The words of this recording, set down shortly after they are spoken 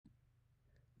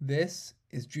This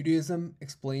is Judaism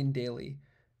Explained Daily,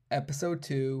 Episode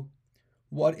 2,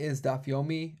 What is Daf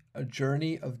Yomi? A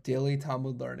Journey of Daily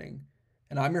Talmud Learning.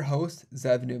 And I'm your host,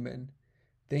 Zev Newman.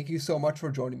 Thank you so much for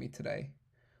joining me today.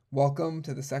 Welcome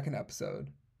to the second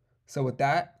episode. So with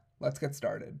that, let's get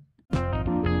started.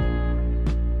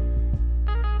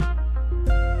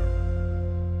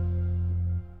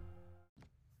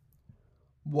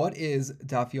 What is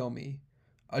Daf Yomi?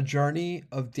 A Journey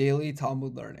of Daily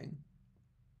Talmud Learning.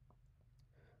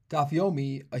 Daf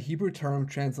Yomi, a Hebrew term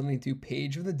translating to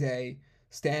page of the day,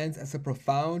 stands as a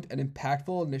profound and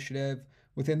impactful initiative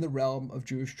within the realm of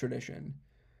Jewish tradition.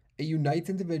 It unites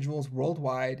individuals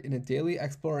worldwide in a daily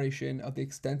exploration of the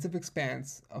extensive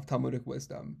expanse of Talmudic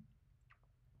wisdom.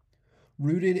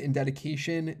 Rooted in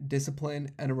dedication,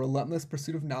 discipline, and a relentless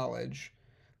pursuit of knowledge,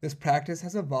 this practice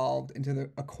has evolved into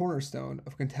a cornerstone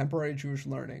of contemporary Jewish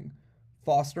learning,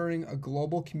 fostering a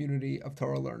global community of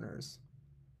Torah learners.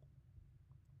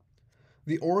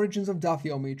 The origins of Daf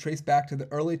Yomi trace back to the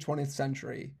early 20th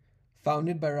century,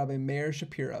 founded by Rabbi Meir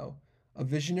Shapiro, a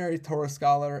visionary Torah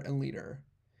scholar and leader.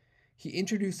 He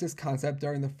introduced this concept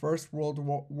during the First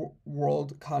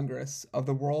World Congress of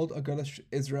the World Agudas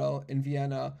Israel in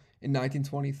Vienna in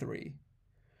 1923.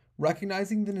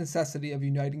 Recognizing the necessity of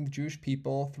uniting the Jewish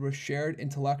people through a shared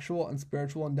intellectual and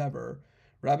spiritual endeavor,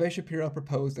 Rabbi Shapiro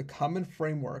proposed a common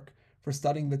framework for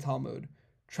studying the Talmud,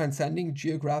 transcending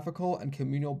geographical and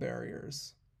communal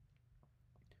barriers.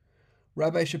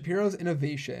 Rabbi Shapiro's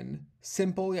innovation,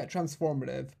 simple yet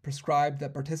transformative, prescribed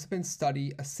that participants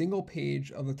study a single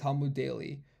page of the Talmud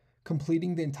daily,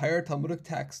 completing the entire Talmudic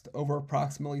text over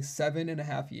approximately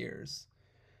 7.5 years.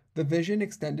 The vision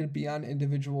extended beyond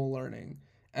individual learning,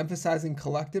 emphasizing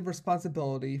collective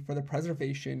responsibility for the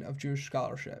preservation of Jewish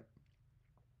scholarship.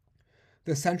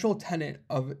 The central tenet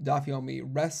of Daf Yomi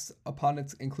rests upon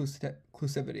its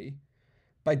inclusivity.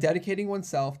 By dedicating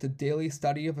oneself to daily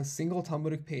study of a single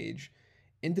Talmudic page,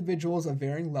 individuals of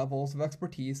varying levels of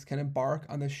expertise can embark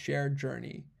on this shared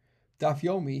journey. Daf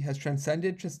Yomi has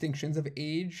transcended distinctions of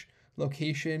age,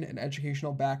 location, and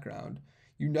educational background,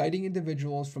 uniting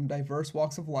individuals from diverse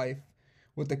walks of life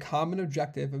with the common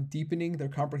objective of deepening their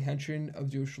comprehension of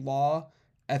Jewish law,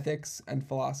 ethics, and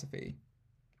philosophy.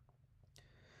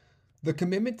 The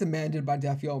commitment demanded by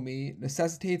Daf Yomi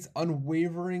necessitates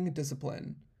unwavering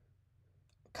discipline,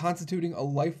 constituting a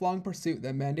lifelong pursuit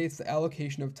that mandates the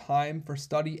allocation of time for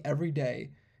study every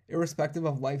day, irrespective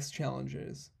of life's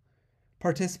challenges.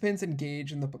 Participants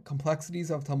engage in the complexities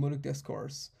of Talmudic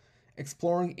discourse,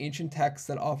 exploring ancient texts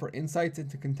that offer insights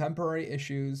into contemporary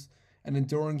issues and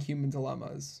enduring human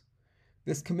dilemmas.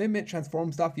 This commitment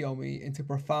transforms Daf Yomi into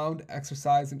profound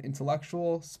exercise in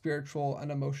intellectual, spiritual,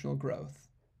 and emotional growth.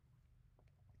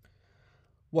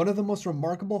 One of the most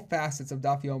remarkable facets of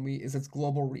Daf Yomi is its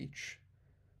global reach.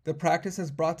 The practice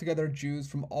has brought together Jews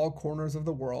from all corners of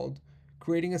the world,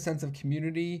 creating a sense of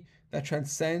community that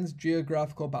transcends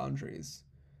geographical boundaries.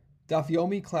 Daf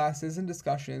Yomi classes and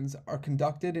discussions are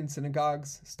conducted in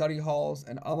synagogues, study halls,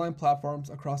 and online platforms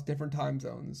across different time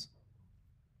zones.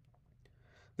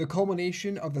 The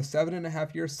culmination of the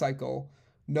 7.5-year cycle,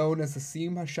 known as the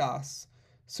Siyum HaShas,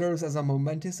 serves as a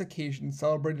momentous occasion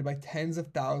celebrated by tens of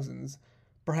thousands,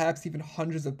 perhaps even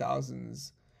hundreds of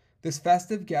thousands. This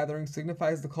festive gathering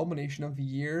signifies the culmination of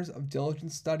years of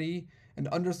diligent study and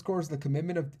underscores the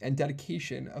commitment and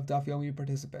dedication of Daf Yomi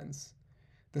participants.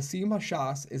 The Siyum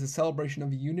HaShas is a celebration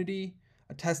of unity,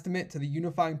 a testament to the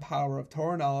unifying power of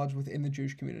Torah knowledge within the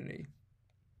Jewish community.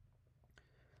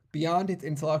 Beyond its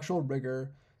intellectual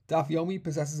rigor, Daf Yomi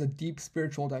possesses a deep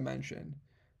spiritual dimension.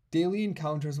 Daily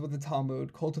encounters with the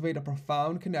Talmud cultivate a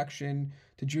profound connection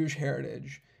to Jewish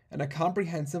heritage and a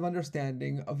comprehensive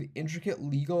understanding of the intricate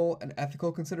legal and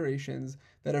ethical considerations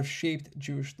that have shaped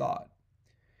Jewish thought.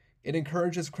 It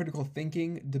encourages critical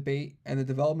thinking, debate, and the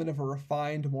development of a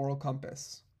refined moral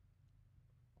compass.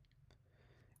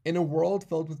 In a world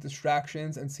filled with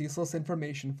distractions and ceaseless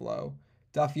information flow,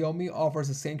 Daf Yomi offers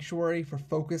a sanctuary for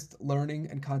focused learning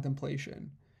and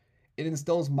contemplation. It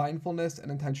instills mindfulness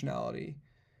and intentionality,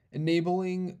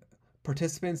 enabling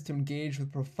participants to engage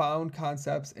with profound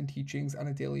concepts and teachings on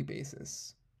a daily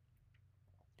basis.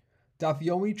 Daf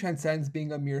Yomi transcends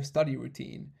being a mere study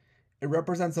routine. It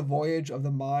represents a voyage of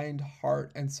the mind,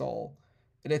 heart, and soul.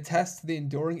 It attests to the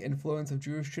enduring influence of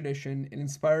Jewish tradition in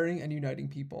inspiring and uniting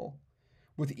people.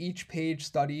 With each page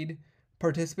studied,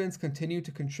 participants continue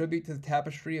to contribute to the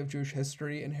tapestry of Jewish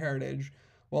history and heritage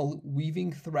while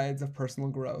weaving threads of personal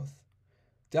growth.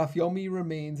 Daf Yomi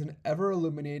remains an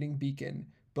ever-illuminating beacon,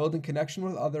 building connection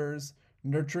with others,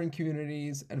 nurturing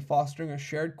communities, and fostering a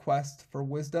shared quest for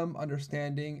wisdom,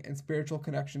 understanding, and spiritual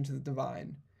connection to the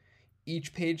divine.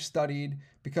 Each page studied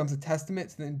becomes a testament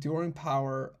to the enduring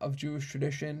power of Jewish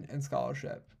tradition and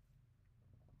scholarship.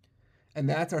 And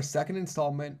that's our second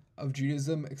installment of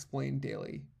Judaism Explained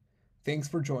Daily. Thanks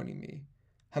for joining me.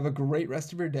 Have a great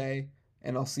rest of your day,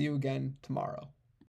 and I'll see you again tomorrow.